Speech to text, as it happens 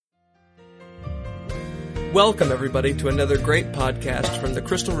Welcome, everybody, to another great podcast from the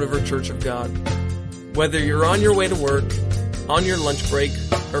Crystal River Church of God. Whether you're on your way to work, on your lunch break,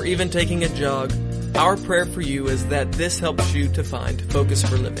 or even taking a jog, our prayer for you is that this helps you to find focus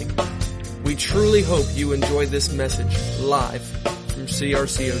for living. We truly hope you enjoy this message live from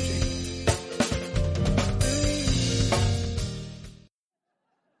CRCOG.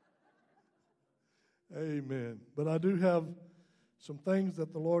 Amen. But I do have some things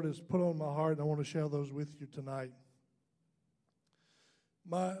that the Lord has put on my heart, and I want to share those with you tonight.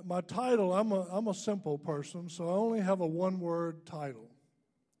 My title, I'm a simple person, so I only have a one-word title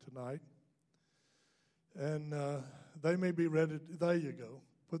tonight. And they may be ready. There you go.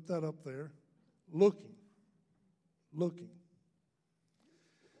 Put that up there. Looking.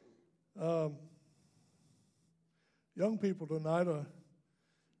 Young people tonight are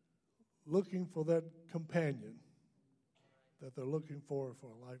looking for that companion that they're looking for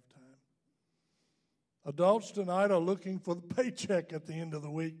a lifetime. Adults tonight are looking for the paycheck at the end of the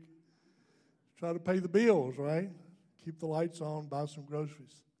week. Try to pay the bills, right? Keep the lights on, buy some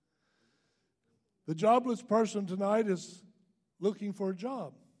groceries. The jobless person tonight is looking for a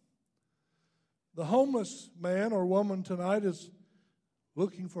job. The homeless man or woman tonight is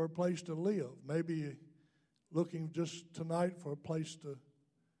looking for a place to live. Maybe looking just tonight for a place to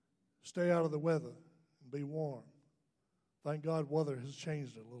stay out of the weather and be warm. Thank God weather has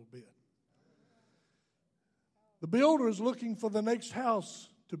changed a little bit. The builder is looking for the next house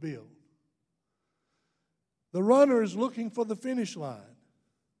to build. The runner is looking for the finish line.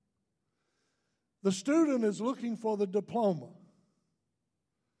 The student is looking for the diploma.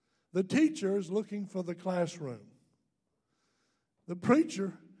 The teacher is looking for the classroom. The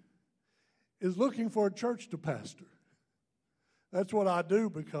preacher is looking for a church to pastor. That's what I do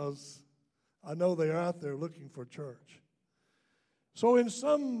because I know they're out there looking for church. So in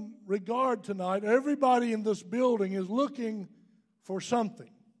some regard tonight, everybody in this building is looking for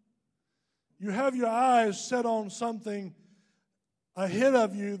something. You have your eyes set on something ahead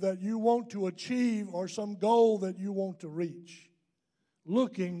of you that you want to achieve or some goal that you want to reach.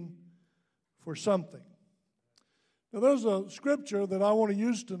 Looking for something. Now there's a scripture that I want to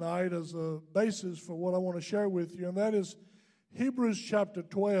use tonight as a basis for what I want to share with you, and that is Hebrews chapter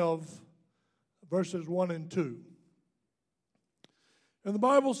 12, verses 1 and 2. And the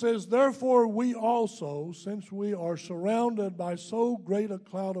Bible says, "Therefore we also, since we are surrounded by so great a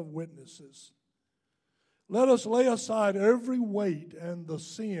cloud of witnesses, let us lay aside every weight and the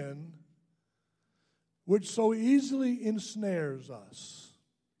sin which so easily ensnares us,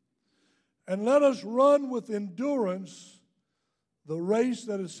 and let us run with endurance the race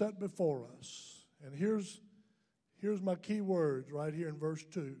that is set before us." And here's my key words right here in verse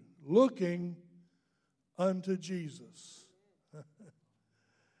 2. Looking unto Jesus.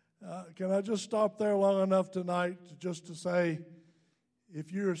 Can I just stop there long enough tonight just to say,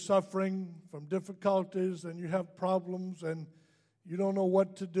 if you're suffering from difficulties and you have problems and you don't know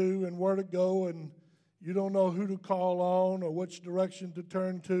what to do and where to go and you don't know who to call on or which direction to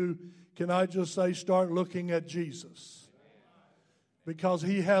turn to, can I just say start looking at Jesus? Because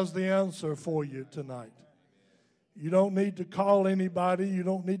He has the answer for you tonight. You don't need to call anybody. You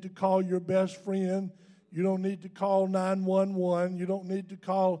don't need to call your best friend. You don't need to call 911. You don't need to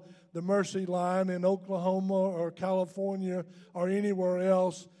call the Mercy line in Oklahoma or California or anywhere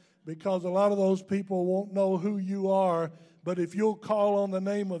else, because a lot of those people won't know who you are. But if you'll call on the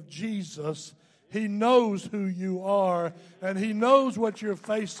name of Jesus, He knows who you are and He knows what you're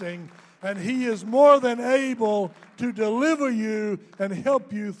facing, and He is more than able to deliver you and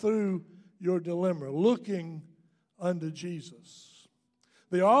help you through your dilemma. Looking unto Jesus,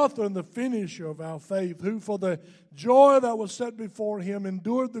 the author and the finisher of our faith, who for the joy that was set before Him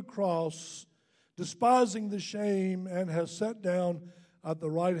endured the cross, despising the shame, and has sat down at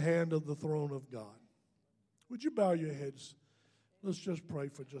the right hand of the throne of God. Would you bow your heads? Let's just pray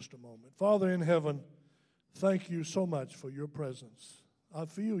for just a moment. Father in heaven, thank you so much for your presence. I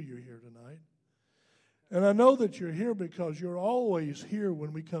feel you're here tonight. And I know that you're here because you're always here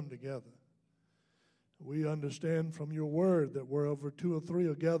when we come together. We understand from your word that wherever two or three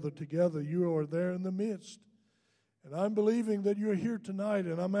are gathered together, you are there in the midst. And I'm believing that you're here tonight,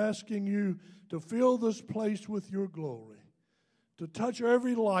 and I'm asking you to fill this place with your glory, to touch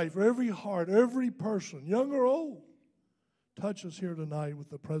every life, every heart, every person, young or old. Touch us here tonight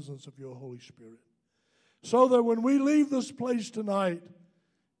with the presence of your Holy Spirit, so that when we leave this place tonight,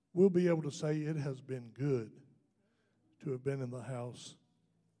 we'll be able to say it has been good to have been in the house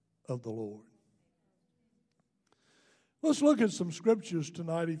of the Lord. Let's look at some scriptures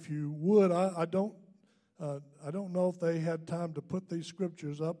tonight, if you would. I don't know if they had time to put these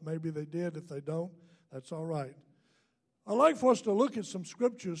scriptures up. Maybe they did. If they don't, That's all right. I'd like for us to look at some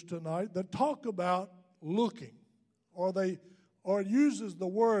scriptures tonight that talk about looking, or it uses the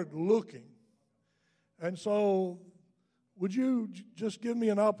word looking. And so, would you just give me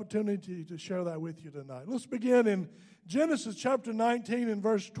an opportunity to share that with you tonight? Let's begin in Genesis chapter 19 and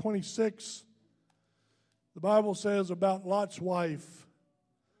verse 26. The Bible says about Lot's wife,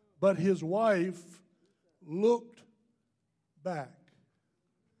 but his wife looked back.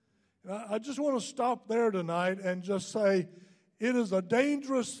 I just want to stop there tonight and just say it is a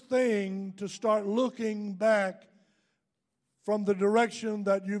dangerous thing to start looking back from the direction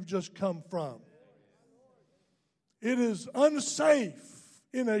that you've just come from. It is unsafe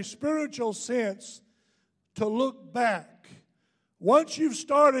in a spiritual sense to look back. Once you've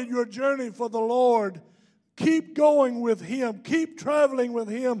started your journey for the Lord, keep going with Him. Keep traveling with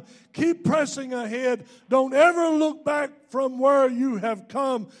Him. Keep pressing ahead. Don't ever look back from where you have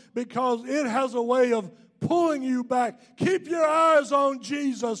come, because it has a way of pulling you back. Keep your eyes on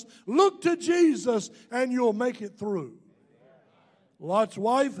Jesus. Look to Jesus and you'll make it through. Lot's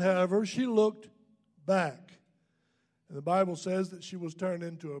wife, however, she looked back. And the Bible says that she was turned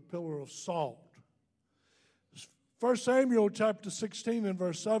into a pillar of salt. 1 Samuel chapter 16 and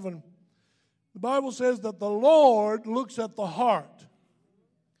verse 7, the Bible says that the Lord looks at the heart.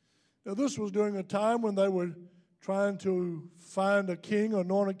 Now, this was during a time when they were trying to find a king,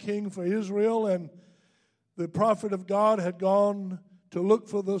 anoint a king for Israel, and the prophet of God had gone to look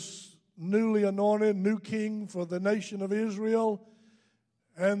for this newly anointed new king for the nation of Israel.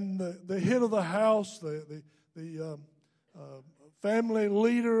 And the head of the house, the family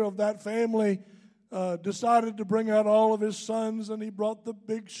leader of that family, decided to bring out all of his sons, and he brought the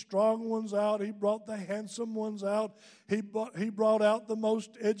big, strong ones out. He brought the handsome ones out. He brought out the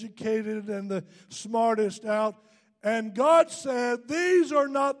most educated and the smartest out. And God said, "These are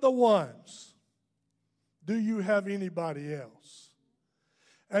not the ones. Do you have anybody else?"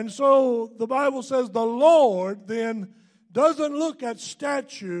 And so the Bible says the Lord then doesn't look at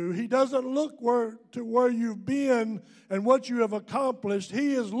stature. He doesn't look to where you've been and what you have accomplished.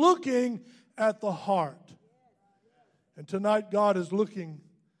 He is looking at the heart. And tonight God is looking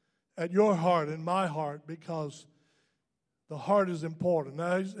at your heart and my heart, because the heart is important.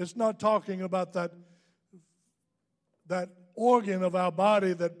 Now, it's not talking about that organ of our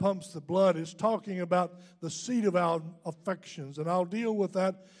body that pumps the blood. It's talking about the seat of our affections. And I'll deal with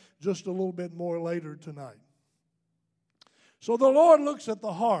that just a little bit more later tonight. So the Lord looks at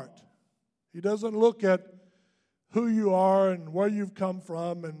the heart. He doesn't look at who you are and where you've come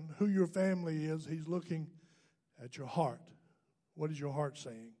from and who your family is. He's looking at your heart. What is your heart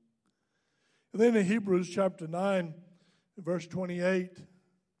saying? And then in Hebrews chapter 9, verse 28,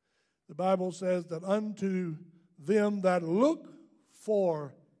 the Bible says that unto them that look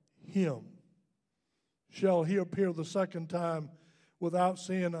for Him shall He appear the second time without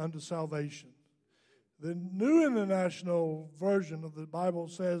sin unto salvation. The New International Version of the Bible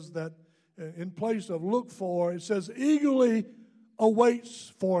says that in place of look for, it says eagerly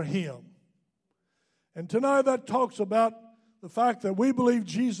awaits for Him. And tonight that talks about the fact that we believe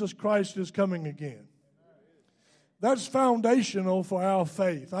Jesus Christ is coming again. That's foundational for our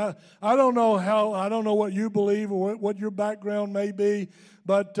faith. I don't know what you believe or what your background may be,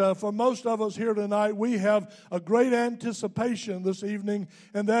 but for most of us here tonight, we have a great anticipation this evening,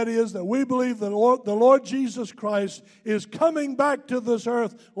 and that is that we believe that the Lord Jesus Christ is coming back to this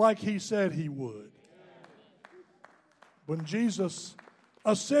earth like He said He would. When Jesus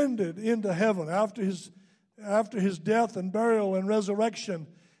ascended into heaven after his death and burial and resurrection,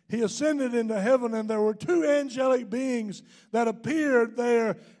 He ascended into heaven, and there were two angelic beings that appeared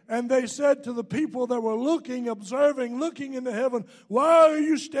there, and they said to the people that were looking into heaven, "Why are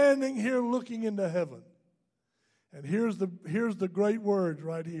you standing here looking into heaven?" And here's the great word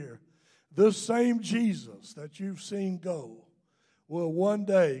right here. This same Jesus that you've seen go will one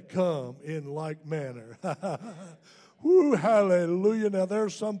day come in like manner. Woo, hallelujah. Now,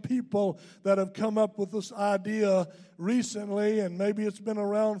 there's some people that have come up with this idea recently, and maybe it's been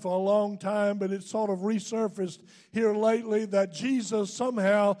around for a long time, but it's sort of resurfaced here lately, that Jesus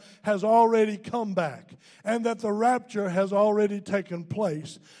somehow has already come back and that the rapture has already taken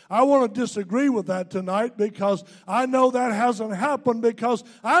place. I want to disagree with that tonight, because I know that hasn't happened, because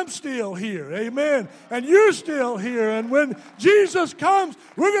I'm still here. Amen. And you're still here. And when Jesus comes,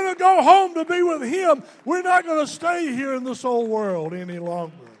 we're going to go home to be with Him. We're not going to stay here in this old world any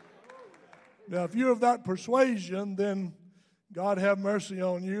longer. Now, if you're of that persuasion, then God have mercy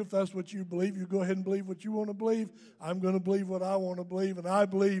on you. If that's what you believe, you go ahead and believe what you want to believe. I'm going to believe what I want to believe, and I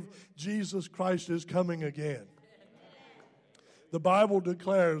believe Jesus Christ is coming again. The Bible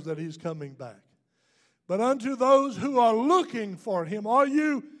declares that He's coming back. but unto those who are looking for him. Are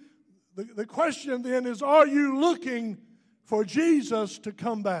you, the question then is, are you looking for Jesus to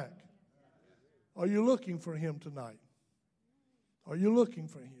come back? Are you looking for him tonight? Are you looking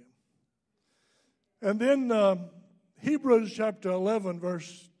for him? And then Hebrews chapter 11,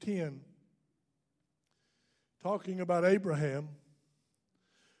 verse 10, talking about Abraham.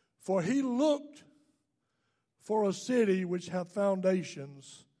 For he looked for a city which hath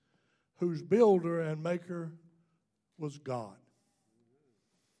foundations, whose builder and maker was God.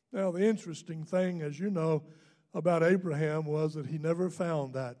 Now, the interesting thing, as you know, about Abraham was that he never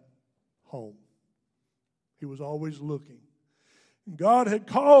found that home. He was always looking. God had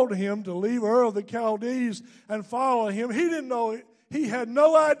called him to leave Ur of the Chaldees and follow him. He didn't know, he had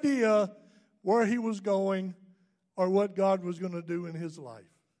no idea where he was going or what God was going to do in his life.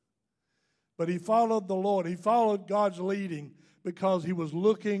 But he followed the Lord. He followed God's leading because he was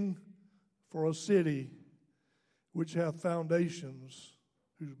looking for a city which hath foundations,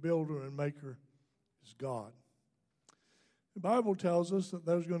 whose builder and maker is God. The Bible tells us that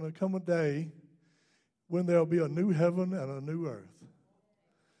there's going to come a day when there'll be a new heaven and a new earth.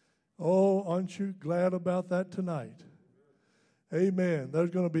 Oh, aren't you glad about that tonight? Amen. There's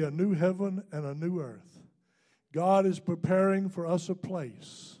going to be a new heaven and a new earth. God is preparing for us a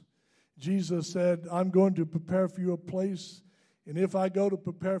place. Jesus said, I'm going to prepare for you a place, and if I go to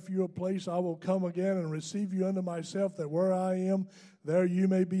prepare for you a place, I will come again and receive you unto myself, that where I am, there you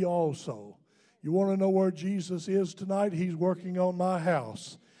may be also. You want to know where Jesus is tonight? He's working on my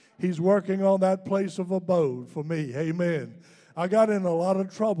house. He's working on that place of abode for me. Amen. I got in a lot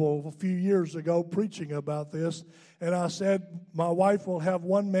of trouble a few years ago preaching about this, and I said, my wife will have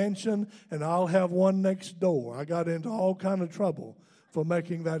one mansion, and I'll have one next door. I got into all kind of trouble for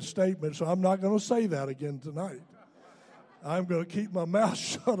making that statement, so I'm not going to say that again tonight. I'm going to keep my mouth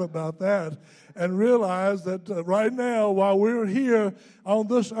shut about that and realize that right now, while we're here on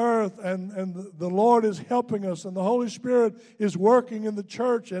this earth and the Lord is helping us and the Holy Spirit is working in the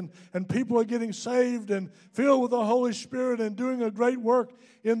church and people are getting saved and filled with the Holy Spirit and doing a great work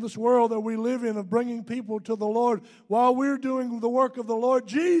in this world that we live in of bringing people to the Lord, while we're doing the work of the Lord,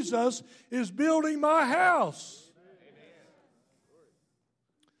 Jesus is building my house.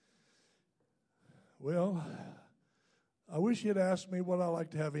 Well, I wish you'd asked me what I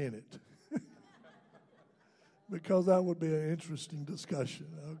like to have in it. Because that would be an interesting discussion,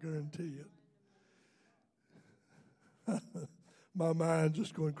 I'll guarantee it. My mind's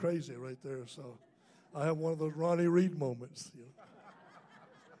just going crazy right there, so I have one of those Ronnie Reed moments.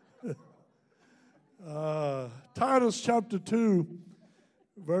 You know. Titus chapter 2,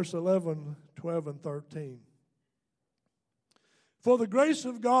 verse 11, 12, and 13. For the grace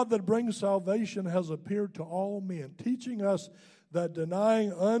of God that brings salvation has appeared to all men, teaching us that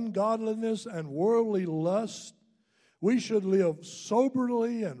denying ungodliness and worldly lust, we should live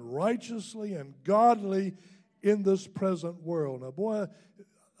soberly and righteously and godly in this present world. Now, boy,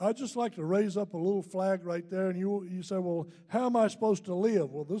 I'd just like to raise up a little flag right there, and you say, well, how am I supposed to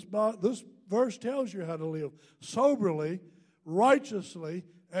live? Well, this verse tells you how to live soberly, righteously,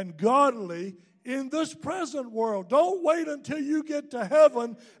 and godly in this present world. Don't wait until you get to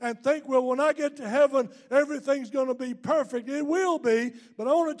heaven and think, well, when I get to heaven, everything's going to be perfect. It will be, but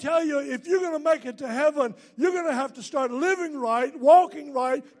I want to tell you, if you're going to make it to heaven, you're going to have to start living right, walking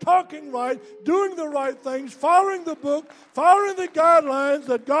right, talking right, doing the right things, following the book, following the guidelines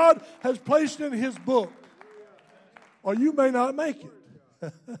that God has placed in His book. Or you may not make it.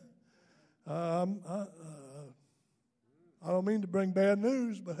 I don't mean to bring bad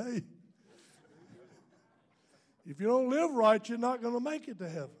news, but hey, if you don't live right, you're not going to make it to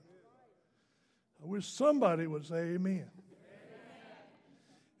heaven. I wish somebody would say amen.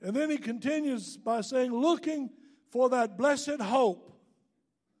 And then he continues by saying, looking for that blessed hope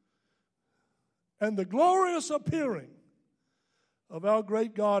and the glorious appearing of our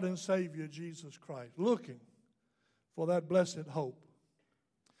great God and Savior, Jesus Christ. Looking for that blessed hope.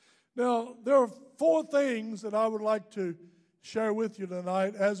 Now, there are 4 things that I would like to share with you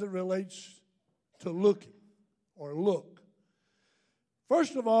tonight as it relates to looking. Or look.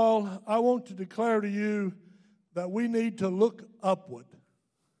 First of all, I want to declare to you that we need to look upward.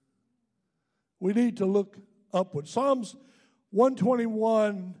 We need to look upward. Psalms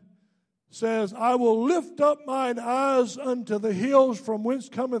 121 says, I will lift up mine eyes unto the hills from whence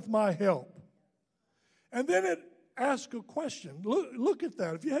cometh my help. And then it asks a question. Look at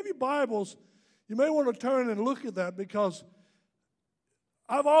that. If you have your Bibles, you may want to turn and look at that, because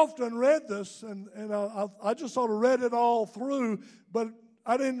I've often read this, and I just sort of read it all through, but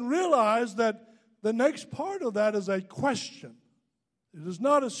I didn't realize that the next part of that is a question. It is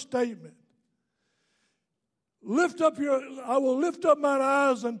not a statement. lift up mine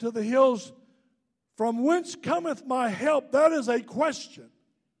eyes unto the hills, from whence cometh my help? That is a question.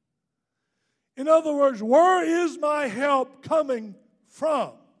 In other words, where is my help coming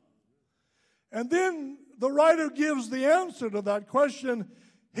from? And then the writer gives the answer to that question.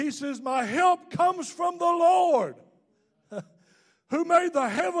 He says, my help comes from the Lord, who made the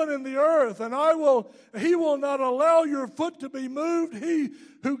heaven and the earth, and he will not allow your foot to be moved. He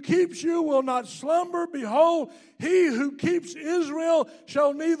who keeps you will not slumber. Behold, he who keeps Israel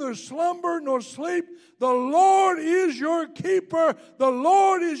shall neither slumber nor sleep. The Lord is your keeper. The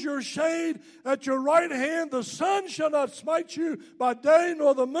Lord is your shade at your right hand. The sun shall not smite you by day,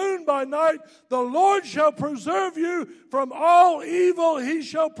 nor the moon by night. The Lord shall preserve you from all evil. He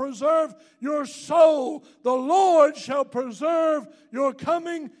shall preserve your soul. The Lord shall preserve your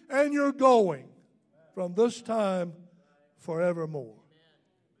coming and your going from this time forevermore.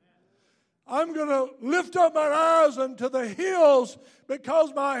 I'm going to lift up my eyes unto the hills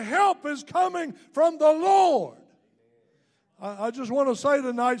because my help is coming from the Lord. I just want to say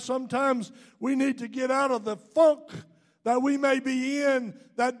tonight, sometimes we need to get out of the funk that we may be in,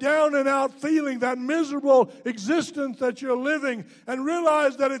 that down and out feeling, that miserable existence that you're living, and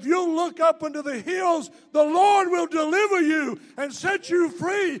realize that if you look up into the hills, the Lord will deliver you and set you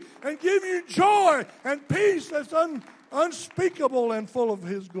free and give you joy and peace that's unspeakable and full of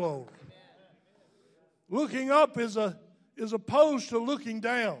His glory. Looking up is opposed to looking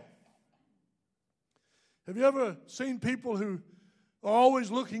down. Have you ever seen people who are always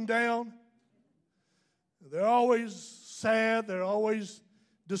looking down? They're always sad. They're always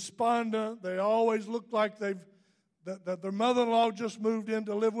despondent. They always look like that their mother-in-law just moved in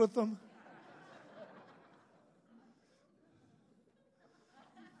to live with them.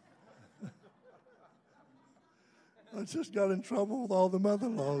 I just got in trouble with all the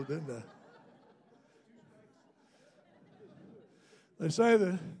mother-in-law, didn't I? They say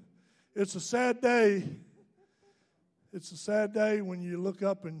that it's a sad day. It's a sad day when you look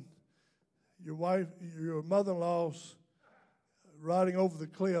up and your mother-in-law's riding over the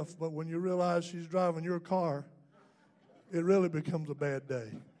cliff, but when you realize she's driving your car, it really becomes a bad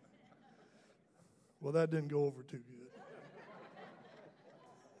day. Well, that didn't go over too good.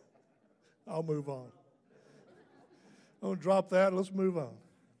 I'll move on. Don't drop that. Let's move on.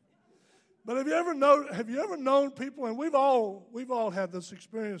 But have you ever known people, and we've all had this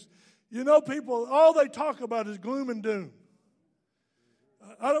experience. You know, people, all they talk about is gloom and doom.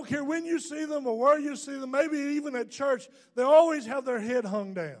 I don't care when you see them or where you see them, maybe even at church, they always have their head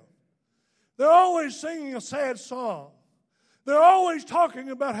hung down. They're always singing a sad song. They're always talking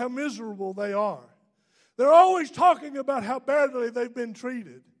about how miserable they are. They're always talking about how badly they've been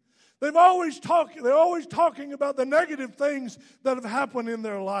treated. They're always talking about the negative things that have happened in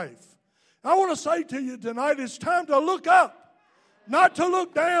their life. I want to say to you tonight, it's time to look up, not to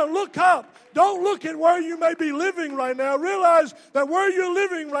look down. Look up. Don't look at where you may be living right now. Realize that where you're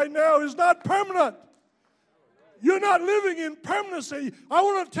living right now is not permanent. You're not living in permanency. I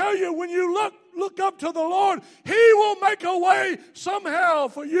want to tell you, when you look up to the Lord, He will make a way somehow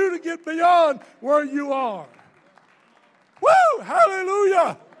for you to get beyond where you are. Woo!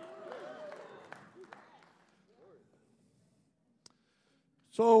 Hallelujah!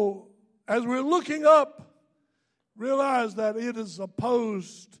 So, as we're looking up, realize that it is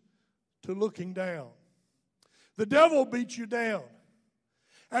opposed to looking down. The devil beats you down.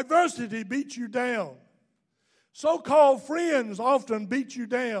 Adversity beats you down. So-called friends often beat you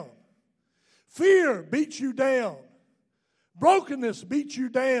down. Fear beats you down. Brokenness beats you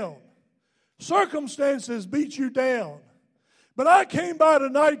down. Circumstances beat you down. But I came by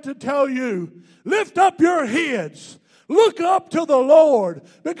tonight to tell you, lift up your heads. Look up to the Lord,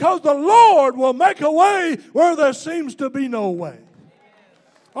 because the Lord will make a way where there seems to be no way.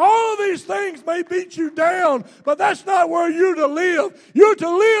 All of these things may beat you down, but that's not where you're to live. You're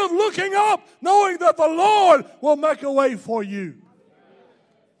to live looking up, knowing that the Lord will make a way for you.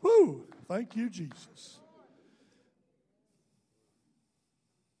 Whew, thank you, Jesus.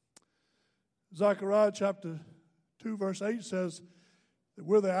 Zechariah chapter 2, verse 8 says that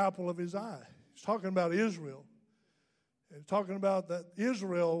we're the apple of His eye. He's talking about Israel. And talking about that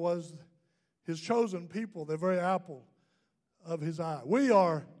Israel was His chosen people, the very apple of His eye. We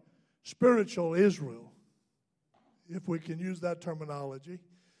are spiritual Israel, if we can use that terminology,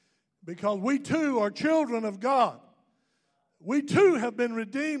 because we too are children of God. We too have been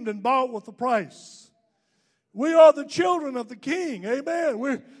redeemed and bought with a price. We are the children of the King. Amen.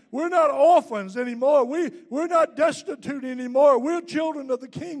 We're not orphans anymore. We're not destitute anymore. We're children of the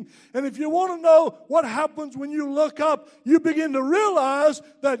King. And if you want to know what happens when you look up, you begin to realize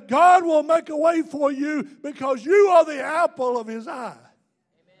that God will make a way for you because you are the apple of His eye.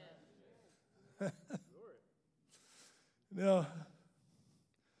 Amen. Now,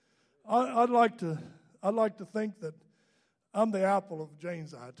 I'd like to think that I'm the apple of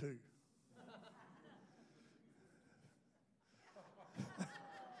Jane's eye too.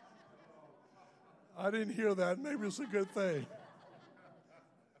 I didn't hear that. Maybe it's a good thing.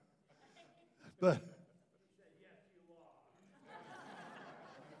 But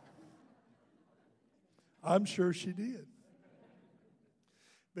I'm sure she did.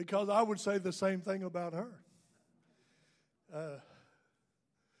 Because I would say the same thing about her.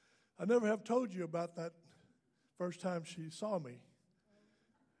 I never have told you about that first time she saw me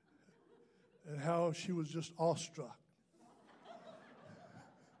and how she was just awestruck.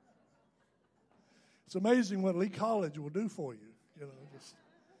 It's amazing what Lee College will do for you. You know, just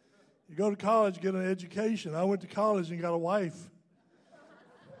you go to college, get an education. I went to college and got a wife.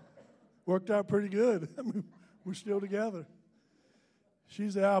 Worked out pretty good. I mean, we're still together.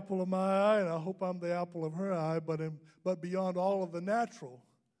 She's the apple of my eye, and I hope I'm the apple of her eye. But beyond all of the natural,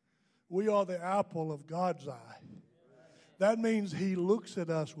 we are the apple of God's eye. That means He looks at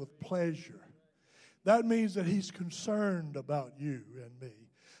us with pleasure. That means that He's concerned about you and me.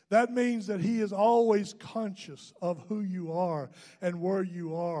 That means that He is always conscious of who you are and where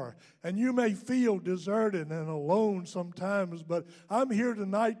you are. And you may feel deserted and alone sometimes, but I'm here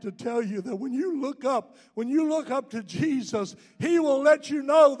tonight to tell you that when you look up to Jesus, He will let you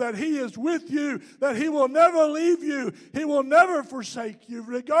know that He is with you, that He will never leave you, He will never forsake you.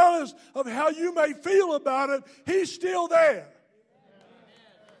 Regardless of how you may feel about it, He's still there.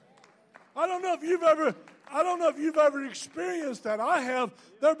 I don't know if you've ever experienced that. I have.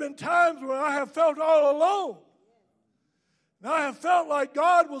 There have been times where I have felt all alone. And I have felt like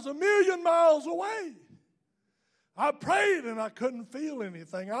God was 1,000,000 miles away. I prayed and I couldn't feel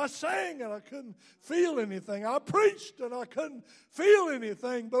anything. I sang and I couldn't feel anything. I preached and I couldn't feel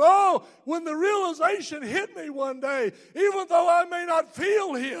anything. But when the realization hit me one day, even though I may not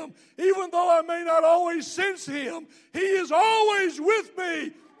feel Him, even though I may not always sense Him, He is always with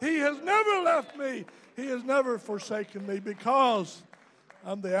me. He has never left me. He has never forsaken me because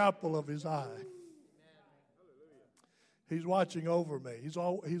I'm the apple of His eye. He's watching over me.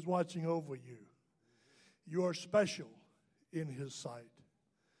 He's watching over you. You are special in His sight.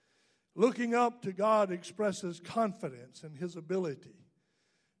 Looking up to God expresses confidence in His ability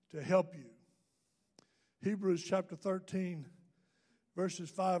to help you. Hebrews chapter 13, verses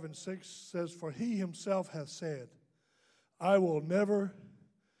 5 and 6 says, "For He Himself hath said, I will never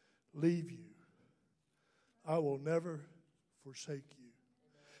leave you. I will never forsake you."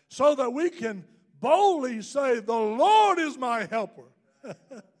 So that we can boldly say, the Lord is my helper.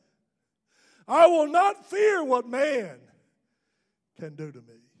 I will not fear what man can do to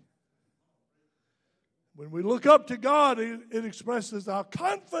me. When we look up to God, it expresses our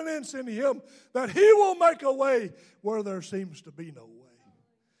confidence in Him that He will make a way where there seems to be no way.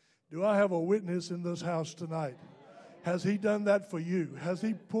 Do I have a witness in this house tonight? Has He done that for you? Has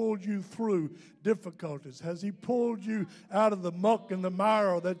He pulled you through difficulties? Has He pulled you out of the muck and the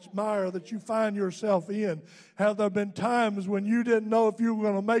mire that you find yourself in? Have there been times when you didn't know if you were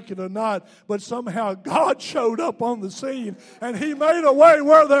going to make it or not, but somehow God showed up on the scene and He made a way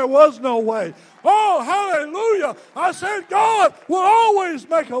where there was no way? Oh, hallelujah. I said God will always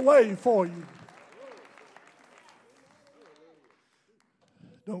make a way for you.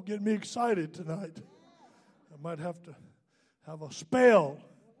 Don't get me excited tonight. I might have to have a spell.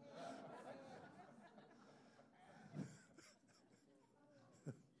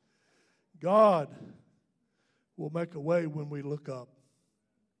 God will make a way when we look up.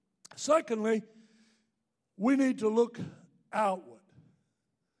 Secondly, we need to look outward.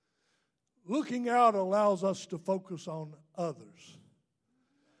 Looking out allows us to focus on others.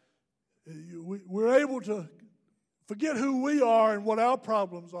 We're able to forget who we are and what our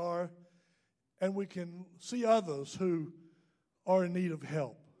problems are, and we can see others who are in need of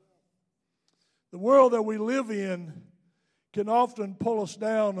help. The world that we live in can often pull us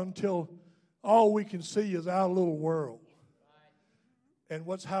down until all we can see is our little world and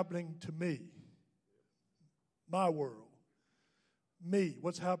what's happening to me, my world, me,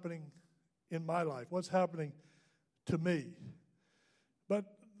 what's happening in my life, what's happening to me. But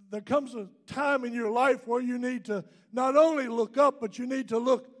there comes a time in your life where you need to not only look up, but you need to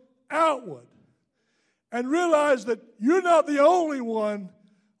look outward. And realize that you're not the only one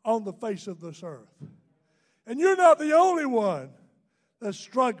on the face of this earth. And you're not the only one that's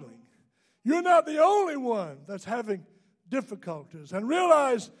struggling. You're not the only one that's having difficulties. And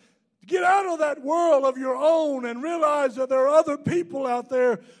realize, get out of that world of your own and realize that there are other people out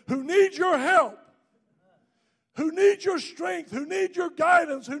there who need your help, who need your strength, who need your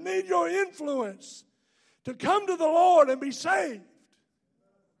guidance, who need your influence to come to the Lord and be saved.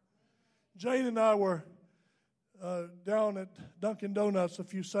 Jane and I were down at Dunkin' Donuts a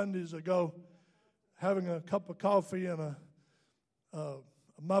few Sundays ago having a cup of coffee and a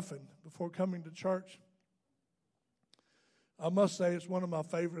muffin before coming to church. I must say it's one of my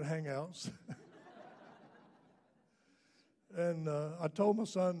favorite hangouts. And I told my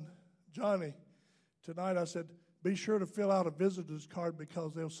son, Johnny, tonight I said, be sure to fill out a visitor's card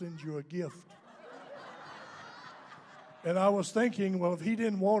because they'll send you a gift. And I was thinking, well, if he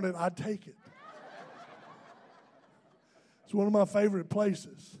didn't want it, I'd take it. It's one of my favorite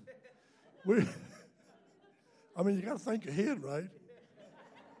places. You got to think ahead, right?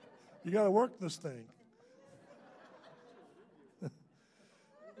 You got to work this thing.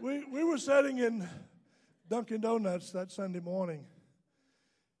 We were sitting in Dunkin' Donuts that Sunday morning,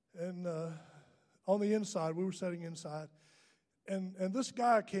 and on the inside, we were sitting inside, and this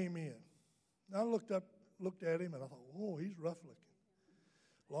guy came in. And I looked at him, and I thought, oh, he's rough looking.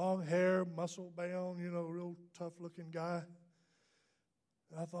 Long hair, muscle bound, real tough looking guy.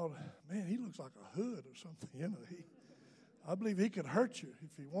 And I thought, man, he looks like a hood or something. I believe he could hurt you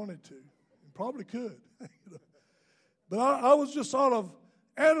if he wanted to. He probably could. But I was just sort of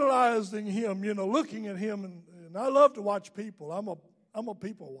analyzing him, looking at him, and I love to watch people. I'm a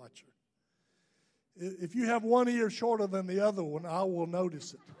people watcher. If you have one ear shorter than the other one, I will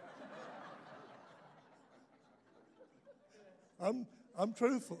notice it. I'm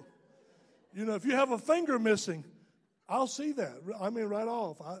truthful. If you have a finger missing, I'll see that. Right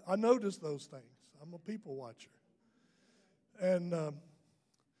off. I notice those things. I'm a people watcher. And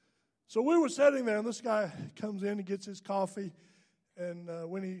so we were sitting there, and this guy comes in and gets his coffee. And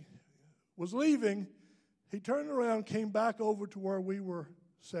when he was leaving, he turned around, came back over to where we were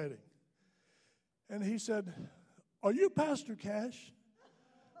sitting. And he said, are you Pastor Cash?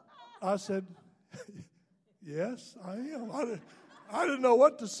 I said, yes, I am. I didn't know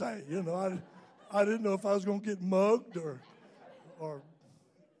what to say. I didn't know if I was going to get mugged or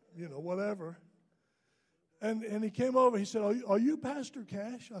whatever. And he came over. He said, are you Pastor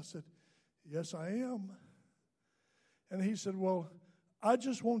Cash? I said, yes, I am. And he said, well, I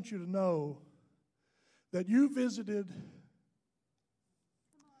just want you to know that you visited.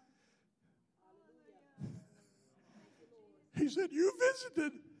 He said, you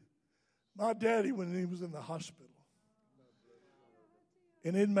visited my daddy when he was in the hospital.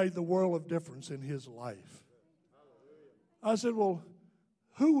 And it made the world of difference in his life. I said, well,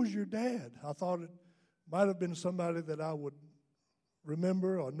 who was your dad? I thought it might have been somebody that I would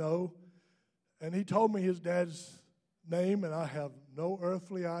remember or know. And he told me his dad's name, and I have no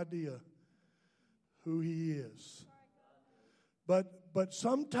earthly idea who he is. But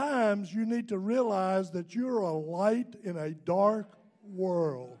sometimes you need to realize that you're a light in a dark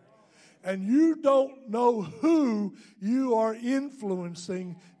world. And you don't know who you are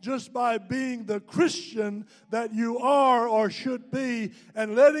influencing just by being the Christian that you are or should be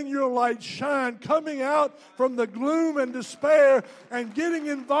and letting your light shine, coming out from the gloom and despair and getting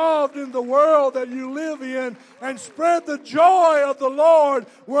involved in the world that you live in and spread the joy of the Lord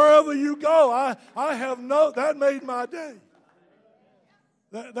wherever you go. That made my day.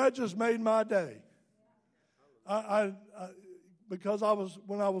 That just made my day. Because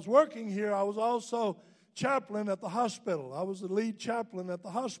when I was working here, I was also chaplain at the hospital. I was the lead chaplain at the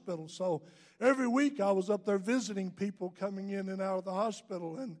hospital. So every week I was up there visiting people coming in and out of the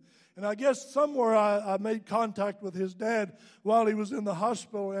hospital. And I guess somewhere I made contact with his dad while he was in the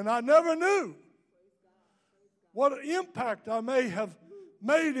hospital. And I never knew what an impact I may have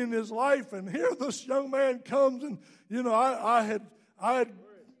made in his life. And here this young man comes and, I had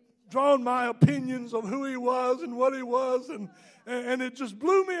drawn my opinions of who he was and what he was, and it just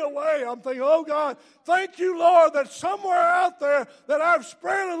blew me away. I'm thinking, oh God, thank you, Lord, that somewhere out there that I've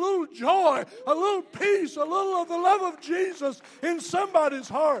spread a little joy, a little peace, a little of the love of Jesus in somebody's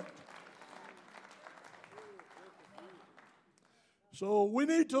heart. So we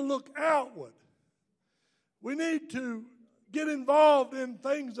need to look outward. We need to get involved in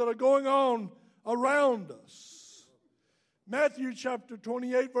things that are going on around us. Matthew chapter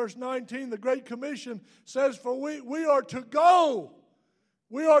 28, verse 19, the Great Commission says, for we are to go.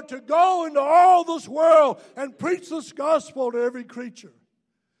 We are to go into all this world and preach this gospel to every creature.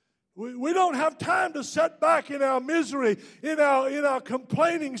 We don't have time to sit back in our misery, in our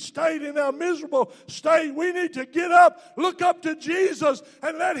complaining state, in our miserable state. We need to get up, look up to Jesus,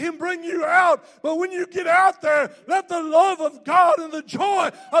 and let Him bring you out. But when you get out there, let the love of God and the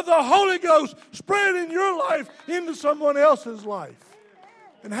joy of the Holy Ghost spread in your life into someone else's life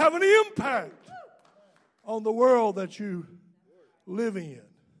and have an impact on the world that you living in.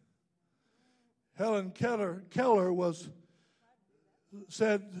 Helen Keller was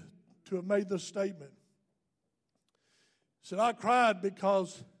said to have made this statement. He said, I cried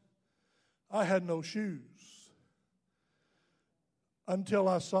because I had no shoes until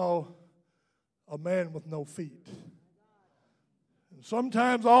I saw a man with no feet. And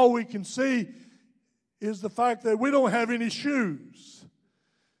sometimes all we can see is the fact that we don't have any shoes.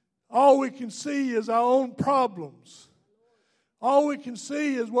 All we can see is our own problems. All we can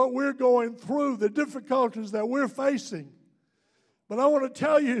see is what we're going through, the difficulties that we're facing. But I want to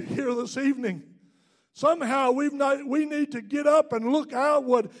tell you here this evening, somehow we need to get up and look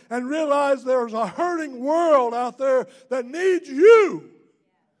outward and realize there's a hurting world out there that needs you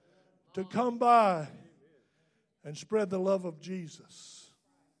to come by and spread the love of Jesus.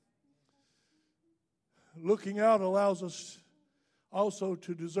 Looking out allows us also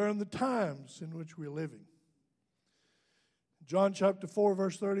to discern the times in which we're living. John chapter 4,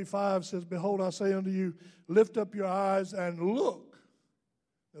 verse 35 says, Behold, I say unto you, lift up your eyes and look.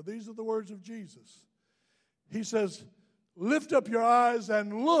 Now, these are the words of Jesus. He says, lift up your eyes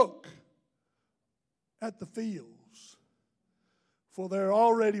and look at the fields, for they're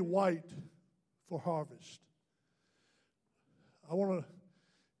already white for harvest. I want to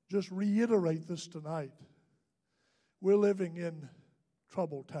just reiterate this tonight. We're living in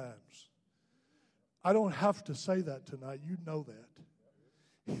troubled times. I don't have to say that tonight. You know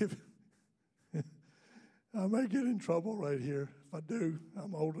that. I may get in trouble right here. If I do,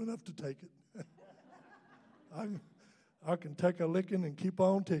 I'm old enough to take it. I can take a licking and keep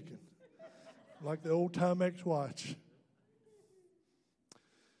on ticking, like the old Timex watch.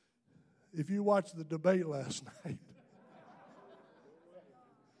 If you watched the debate last night,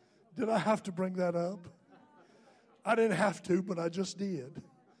 did I have to bring that up? I didn't have to, but I just did.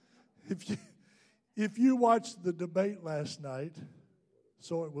 If you watched the debate last night,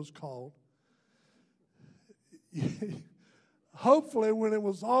 so it was called, hopefully when it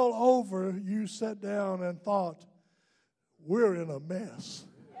was all over, you sat down and thought, we're in a mess.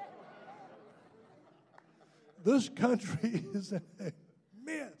 This country is in a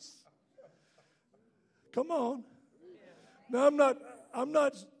mess. Come on. Now I'm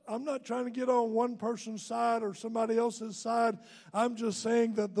not trying to get on one person's side or somebody else's side. I'm just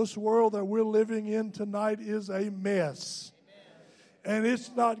saying that this world that we're living in tonight is a mess. And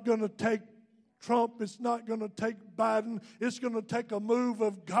it's not going to take Trump, it's not going to take Biden. It's going to take a move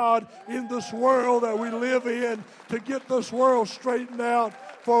of God in this world that we live in to get this world straightened out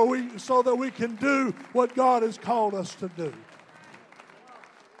so that we can do what God has called us to do.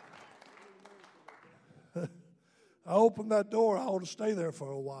 I opened that door, I ought to stay there for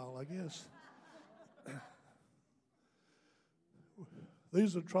a while, I guess.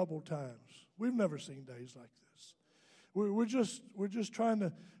 These are troubled times. We've never seen days like this. We're just trying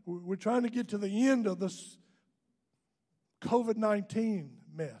to get to the end of this COVID-19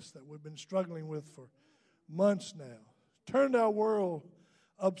 mess that we've been struggling with for months now. Turned our world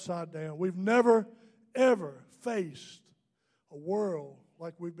upside down. We've never, ever faced a world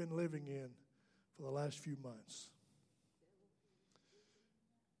like we've been living in for the last few months.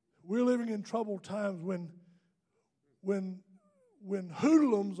 We're living in troubled times when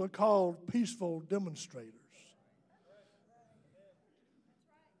hoodlums are called peaceful demonstrators.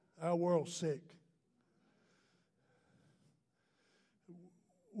 Our world's sick.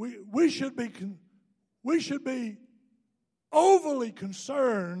 We should be overly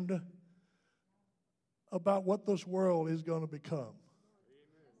concerned about what this world is going to become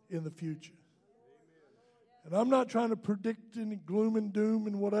in the future. And I'm not trying to predict any gloom and doom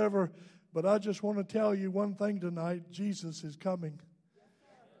and whatever, but I just want to tell you one thing tonight. Jesus is coming.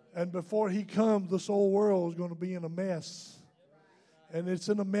 And before He comes, this whole world is going to be in a mess. And it's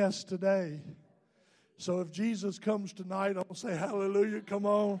in a mess today. So if Jesus comes tonight, I'll say hallelujah. Come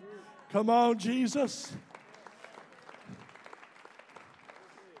on. Come on, Jesus.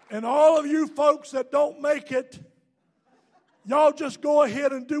 And all of you folks that don't make it, y'all just go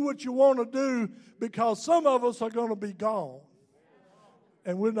ahead and do what you want to do, because some of us are going to be gone.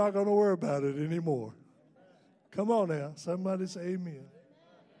 And we're not going to worry about it anymore. Come on now. Somebody say amen.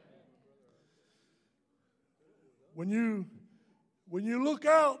 When you look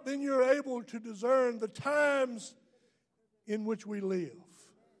out, then you're able to discern the times in which we live.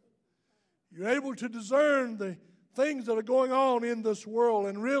 You're able to discern the things that are going on in this world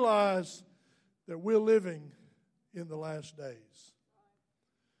and realize that we're living in the last days.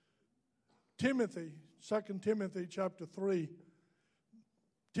 Timothy, 2 Timothy chapter 3,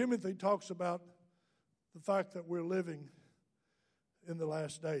 Timothy talks about the fact that we're living in the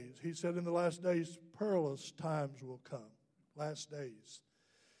last days. He said in the last days, perilous times will come. Last days.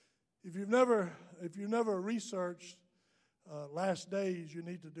 If you've never researched last days, you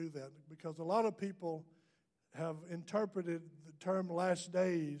need to do that, because a lot of people have interpreted the term last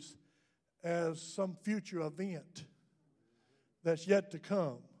days as some future event that's yet to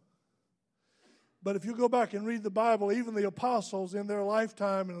come. But if you go back and read the Bible, even the apostles in their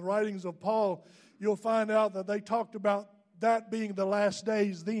lifetime and the writings of Paul, you'll find out that they talked about that being the last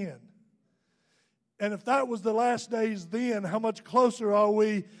days then. And if that was the last days then, how much closer are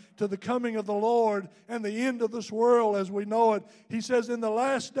we to the coming of the Lord and the end of this world as we know it? He says in the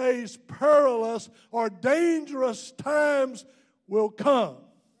last days, perilous or dangerous times will come.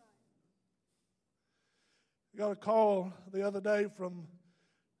 I got a call the other day from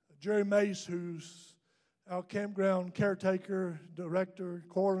Jerry Mace, who's our campground caretaker, director,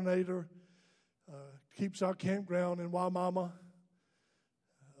 coordinator, keeps our campground in Waimama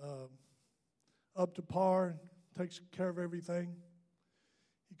up to par, takes care of everything.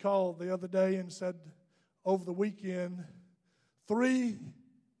 He called the other day and said over the weekend, 3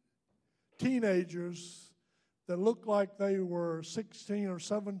 teenagers that looked like they were 16 or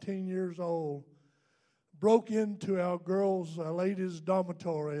 17 years old broke into our ladies'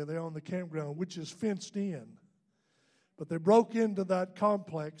 dormitory there on the campground, which is fenced in. But they broke into that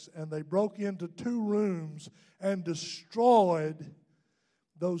complex, and they broke into 2 rooms and destroyed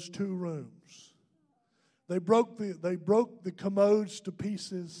those 2 rooms. They broke the commodes to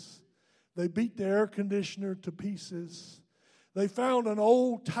pieces. They beat the air conditioner to pieces. They found an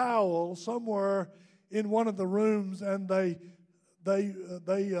old towel somewhere in one of the rooms, and they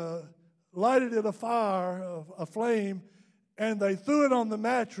lighted it a flame, and they threw it on the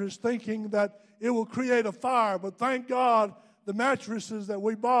mattress thinking that it will create a fire. But thank God the mattresses that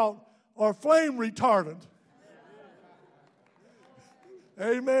we bought are flame retardant.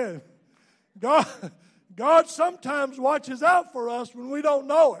 Amen. God sometimes watches out for us when we don't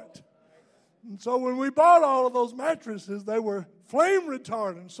know it. And so when we bought all of those mattresses, they were flame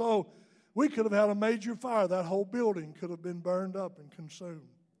retardant. So we could have had a major fire. That whole building could have been burned up and consumed.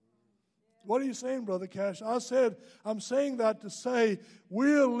 What are you saying, Brother Cash? I'm saying that to say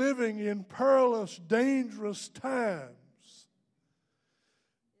we're living in perilous, dangerous times.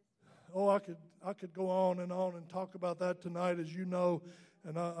 Oh, I could go on and talk about that tonight, as you know,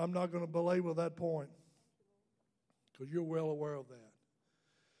 and I'm not going to belabor that point because you're well aware of that.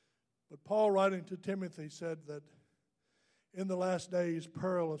 But Paul, writing to Timothy, said that in the last days,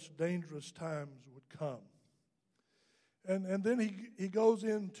 perilous, dangerous times would come. And then he goes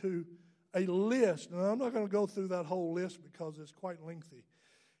into a list, and I'm not going to go through that whole list because it's quite lengthy.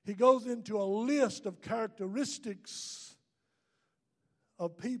 He goes into a list of characteristics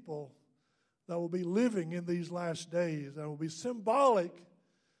of people that will be living in these last days and will be symbolic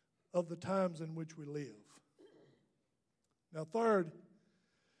of the times in which we live. Now, third,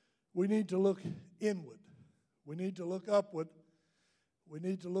 we need to look inward. We need to look upward. We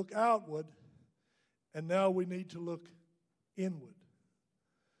need to look outward. And now we need to look inward.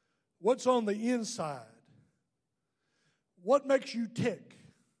 What's on the inside? What makes you tick?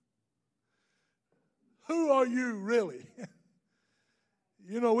 Who are you really?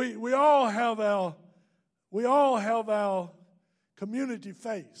 You know, we all have our community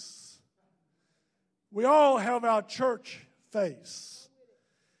face. We all have our church face.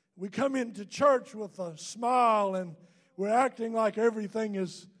 We come into church with a smile and we're acting like everything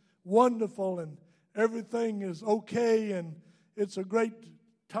is wonderful and everything is okay and it's a great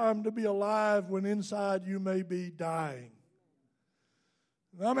time to be alive when inside you may be dying.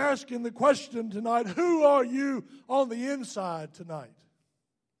 And I'm asking the question tonight, who are you on the inside tonight?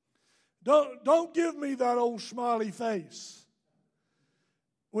 Don't give me that old smiley face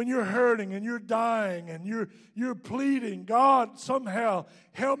when you're hurting and you're dying and you're pleading, God, somehow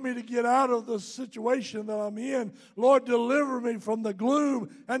help me to get out of the situation that I'm in. Lord, deliver me from the gloom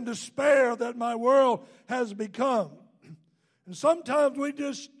and despair that my world has become. And sometimes we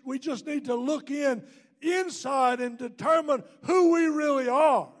just need to look inside and determine who we really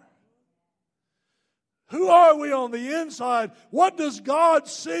are. Who are we on the inside? What does God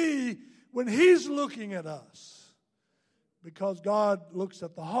see when He's looking at us? Because God looks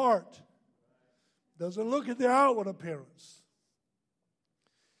at the heart, doesn't look at the outward appearance.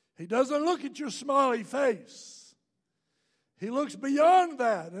 He doesn't look at your smiley face. He looks beyond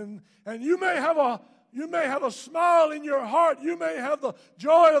that. And you may have a smile in your heart. You may have the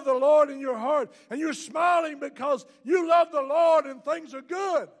joy of the Lord in your heart. And you're smiling because you love the Lord and things are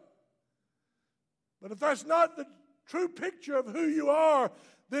good. But if that's not the true picture of who you are,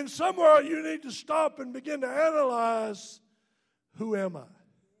 then somewhere you need to stop and begin to analyze, who am I?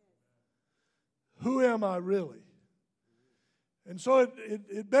 Who am I really? And so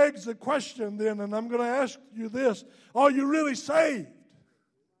it begs the question then, and I'm going to ask you this: are you really saved?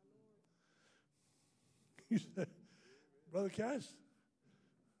 You say, Brother Cass,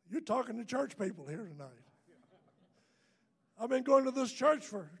 you're talking to church people here tonight. I've been going to this church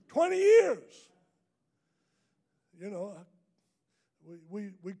for 20 years. You know,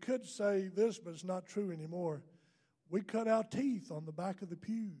 we could say this, but it's not true anymore. We cut our teeth on the back of the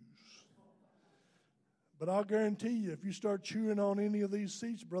pews. But I'll guarantee you, if you start chewing on any of these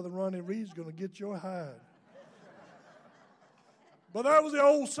seats, Brother Ronnie Reed's going to get your hide. But that was the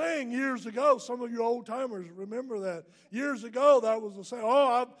old saying years ago. Some of you old-timers remember that. Years ago, that was the saying,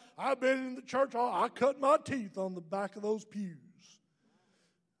 I've been in the church, I cut my teeth on the back of those pews.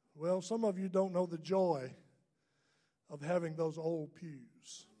 Well, some of you don't know the joy of having those old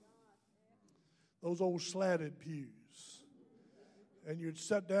pews, those old slatted pews. And you'd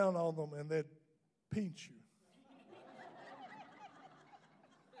sit down on them and they'd pinch you.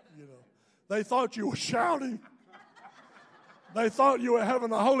 You know, they thought you were shouting. They thought you were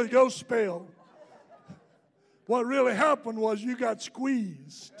having a Holy Ghost spell. What really happened was you got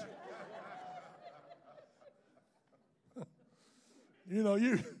squeezed. You know,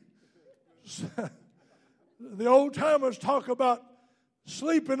 the old timers talk about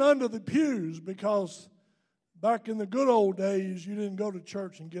sleeping under the pews because back in the good old days, you didn't go to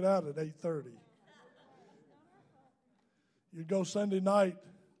church and get out at 8:30. You'd go Sunday night,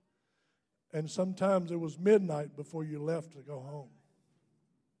 and sometimes it was midnight before you left to go home.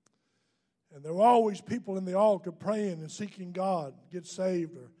 And there were always people in the altar praying and seeking God, get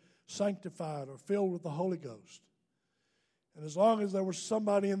saved or sanctified or filled with the Holy Ghost. And as long as there was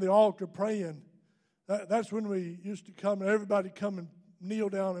somebody in the altar praying, that's when we used to come and everybody come and kneel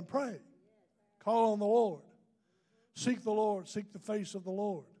down and pray. Call on the Lord. Seek the Lord. Seek the face of the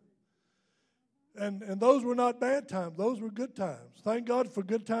Lord. And those were not bad times. Those were good times. Thank God for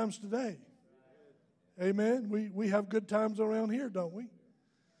good times today. Amen. We have good times around here, don't we?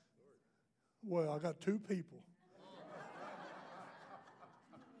 Well, I got two people.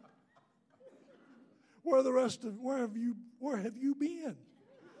 Where have you been?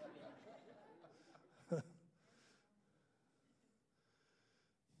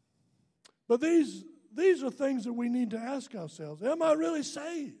 But these are things that we need to ask ourselves. Am I really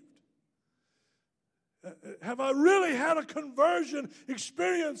saved? Have I really had a conversion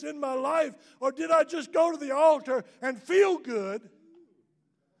experience in my life? Or did I just go to the altar and feel good?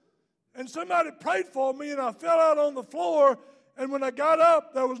 And somebody prayed for me and I fell out on the floor. And when I got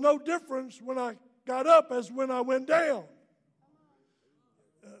up, there was no difference when I got up as when I went down.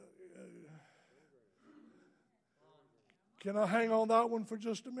 Can I hang on that one for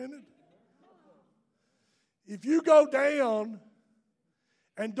just a minute? If you go down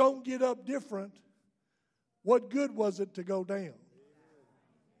and don't get up different, what good was it to go down?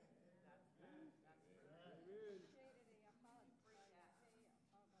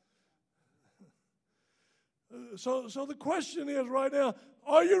 So the question is right now,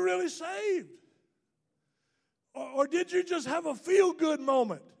 are you really saved? Or did you just have a feel-good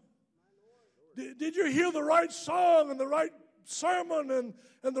moment? Did you hear the right song and the right sermon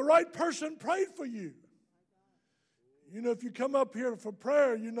and the right person prayed for you? You know, if you come up here for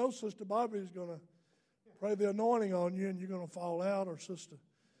prayer, you know Sister Bobby is going to pray the anointing on you and you're going to fall out, or Sister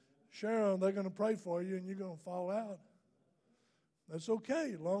Sharon, they're going to pray for you and you're going to fall out. That's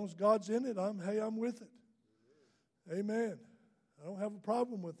okay. As long as God's in it, I'm with it. Amen. I don't have a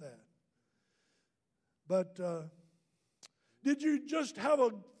problem with that. But did you just have a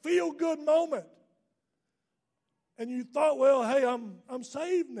feel-good moment? And you thought, well, hey, I'm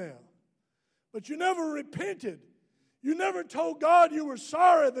saved now. But you never repented. You never told God you were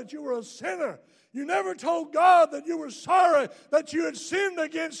sorry that you were a sinner. You never told God that you were sorry that you had sinned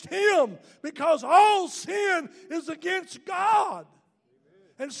against Him, because all sin is against God.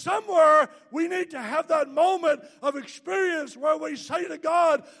 And somewhere we need to have that moment of experience where we say to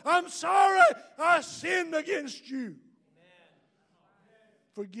God, I'm sorry I sinned against you.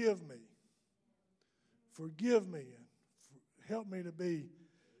 Forgive me. Forgive me and help me to be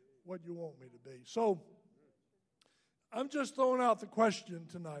what you want me to be. So, I'm just throwing out the question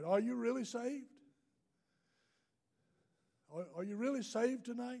tonight. Are you really saved? Are you really saved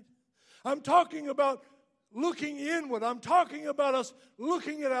tonight? I'm talking about looking inward. I'm talking about us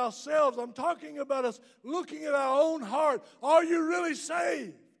looking at ourselves. I'm talking about us looking at our own heart. Are you really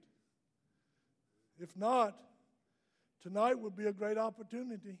saved? If not, tonight would be a great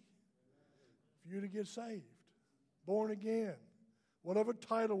opportunity for you to get saved, born again. Whatever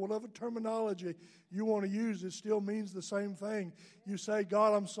title, whatever terminology you want to use, it still means the same thing. You say,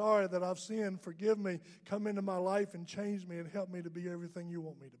 God, I'm sorry that I've sinned. Forgive me. Come into my life and change me and help me to be everything you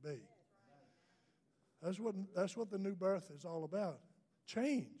want me to be. That's what the new birth is all about.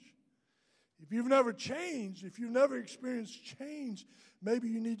 Change. If you've never changed, if you've never experienced change, maybe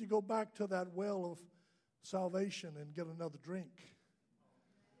you need to go back to that well of salvation and get another drink.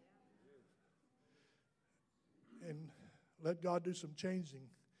 And let God do some changing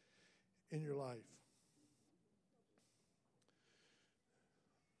in your life.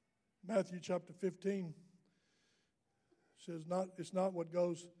 Matthew chapter 15 says, it's not what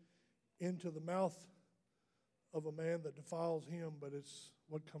goes into the mouth of a man that defiles him, but it's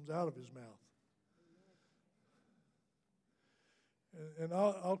what comes out of his mouth. And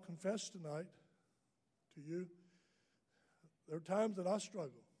I'll confess tonight to you, there are times that I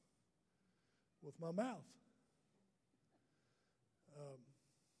struggle with my mouth.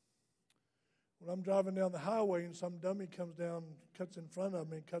 When I'm driving down the highway and some dummy comes down, cuts in front of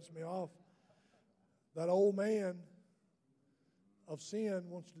me and cuts me off, that old man of sin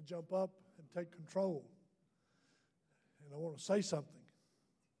wants to jump up and take control. And I want to say something.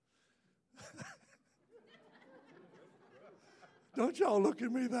 Don't y'all look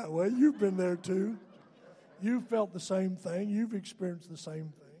at me that way. You've been there too. You've felt the same thing. You've experienced the same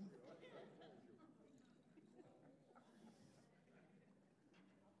thing.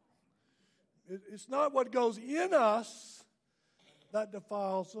 It's not what goes in us that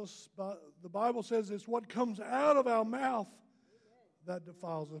defiles us, but the Bible says it's what comes out of our mouth that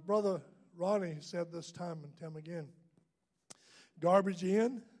defiles us. Brother Ronnie said this time and time again, garbage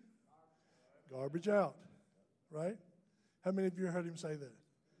in, garbage out, right? How many of you heard him say that?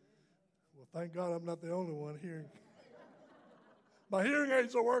 Well, thank God I'm not the only one hearing. My hearing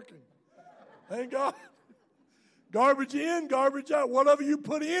aids are working. Thank God. Garbage in, garbage out. Whatever you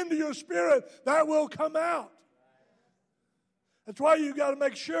put into your spirit, that will come out. That's why you've got to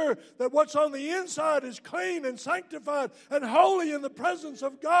make sure that what's on the inside is clean and sanctified and holy in the presence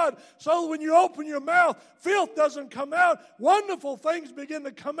of God. So when you open your mouth, filth doesn't come out. Wonderful things begin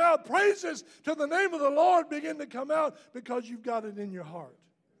to come out. Praises to the name of the Lord begin to come out because you've got it in your heart.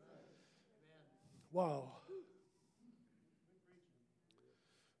 Wow.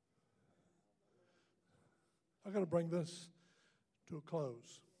 I've got to bring this to a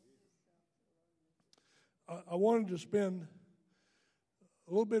close. I wanted to spend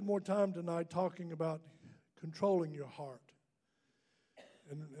a little bit more time tonight talking about controlling your heart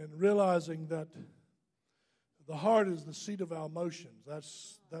and realizing that the heart is the seat of our emotions.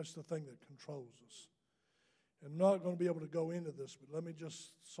 That's the thing that controls us. I'm not going to be able to go into this, but let me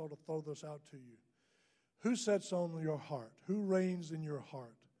just sort of throw this out to you. Who sits on your heart? Who reigns in your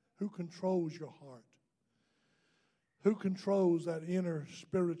heart? Who controls your heart? Who controls that inner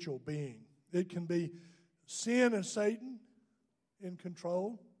spiritual being? It can be sin and Satan in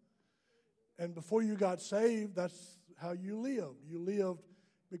control. And before you got saved, that's how you lived. You lived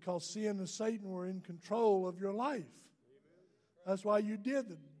because sin and Satan were in control of your life. That's why you did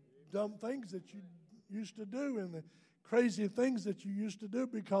the dumb things that you used to do and the crazy things that you used to do,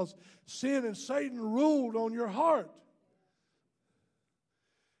 because sin and Satan ruled on your heart.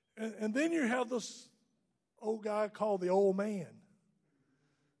 And then you have this old guy called the old man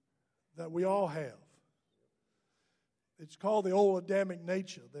that we all have. It's called the old Adamic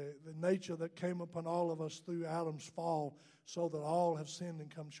nature, the nature that came upon all of us through Adam's fall, so that all have sinned and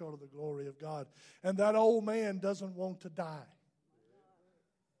come short of the glory of God. And that old man doesn't want to die.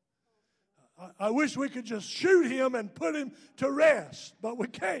 I wish we could just shoot him and put him to rest, but we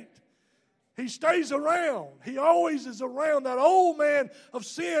can't. He stays around. He always is around. That old man of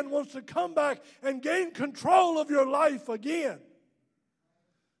sin wants to come back and gain control of your life again.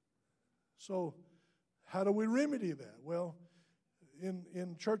 So, how do we remedy that? Well,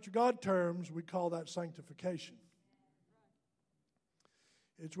 in Church of God terms, we call that sanctification.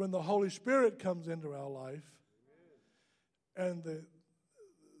 It's when the Holy Spirit comes into our life and the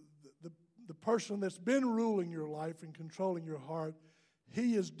person that's been ruling your life and controlling your heart,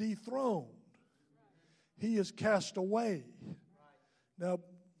 he is dethroned. He is cast away. Now,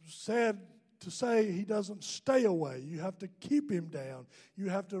 sad to say, he doesn't stay away. You have to keep him down. You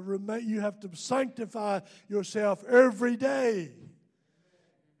have to remain. You have to sanctify yourself every day.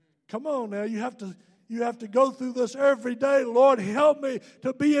 Come on now, you have You have to go through this every day. Lord, help me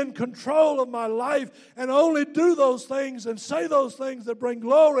to be in control of my life and only do those things and say those things that bring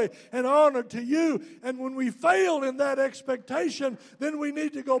glory and honor to you. And when we fail in that expectation, then we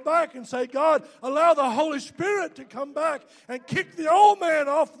need to go back and say, God, allow the Holy Spirit to come back and kick the old man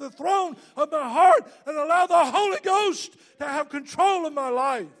off the throne of my heart and allow the Holy Ghost to have control of my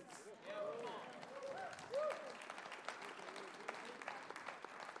life.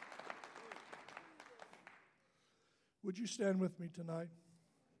 Would you stand with me tonight?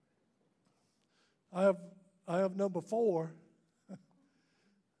 I have number 4,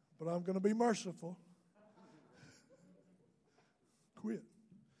 but I'm going to be merciful. Quit.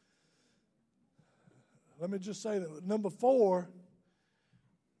 Let me just say that number 4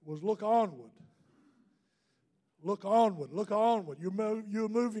 was look onward. Look onward, look onward. You're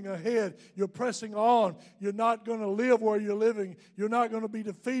moving ahead. You're pressing on. You're not going to live where you're living. You're not going to be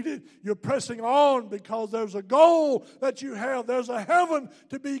defeated. You're pressing on because there's a goal that you have. There's a heaven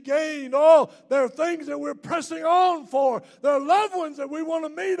to be gained. Oh, there are things that we're pressing on for. There are loved ones that we want to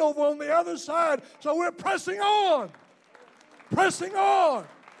meet over on the other side. So we're pressing on. Pressing on.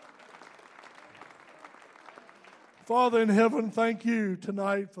 Father in heaven, thank you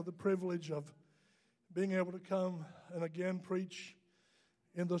tonight for the privilege of being able to come and again preach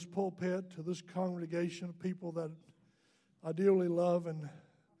in this pulpit to this congregation of people that I dearly love and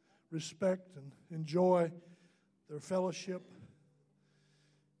respect and enjoy their fellowship.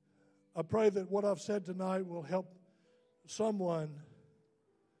 I pray that what I've said tonight will help someone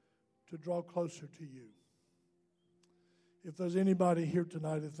to draw closer to you. If there's anybody here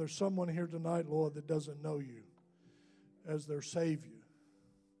tonight, if there's someone here tonight, Lord, that doesn't know you as their Savior,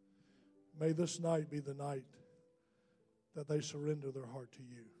 may this night be the night that they surrender their heart to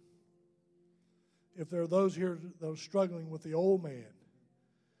you. If there are those here that are struggling with the old man,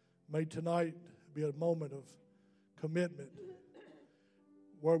 may tonight be a moment of commitment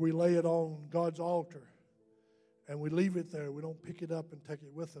where we lay it on God's altar and we leave it there. We don't pick it up and take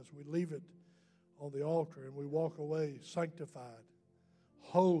it with us. We leave it on the altar and we walk away sanctified,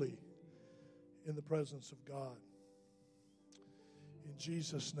 holy in the presence of God. In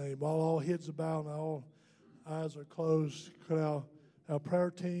Jesus' name, while all heads are bowed and all eyes are closed, could our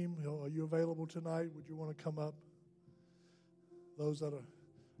prayer team, are you available tonight? Would you want to come up? Those that are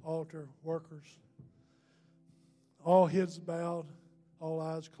altar workers. All heads bowed, all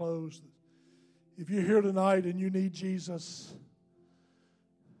eyes closed. If you're here tonight and you need Jesus,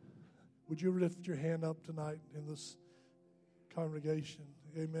 would you lift your hand up tonight in this congregation?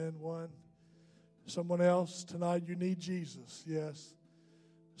 Amen. One. Someone else tonight, you need Jesus. Yes.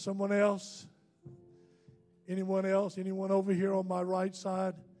 Someone else? Anyone else? Anyone over here on my right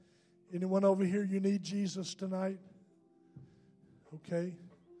side? Anyone over here, you need Jesus tonight? Okay.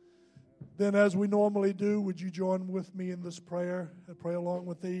 Then as we normally do, would you join with me in this prayer and pray along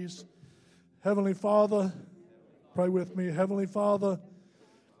with these? Heavenly Father, pray with me. Heavenly Father,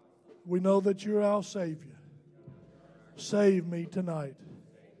 we know that you're our Savior. Save me tonight.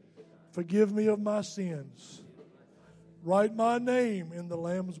 Forgive me of my sins. Write my name in the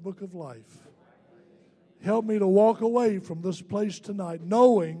Lamb's Book of Life. Help me to walk away from this place tonight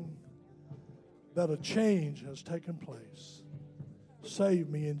knowing that a change has taken place. Save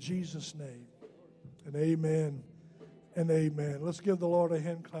me in Jesus' name. And amen and amen. Let's give the Lord a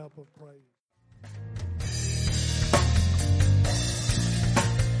hand clap of praise.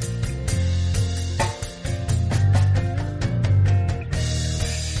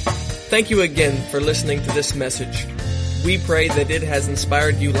 Thank you again for listening to this message. We pray that it has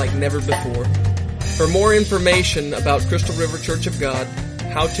inspired you like never before. For more information about Crystal River Church of God,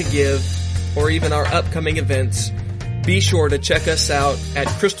 how to give, or even our upcoming events, be sure to check us out at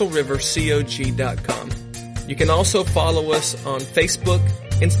crystalrivercog.com. You can also follow us on Facebook,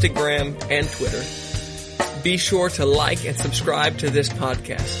 Instagram, and Twitter. Be sure to like and subscribe to this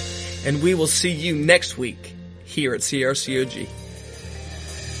podcast, and we will see you next week here at CRCOG.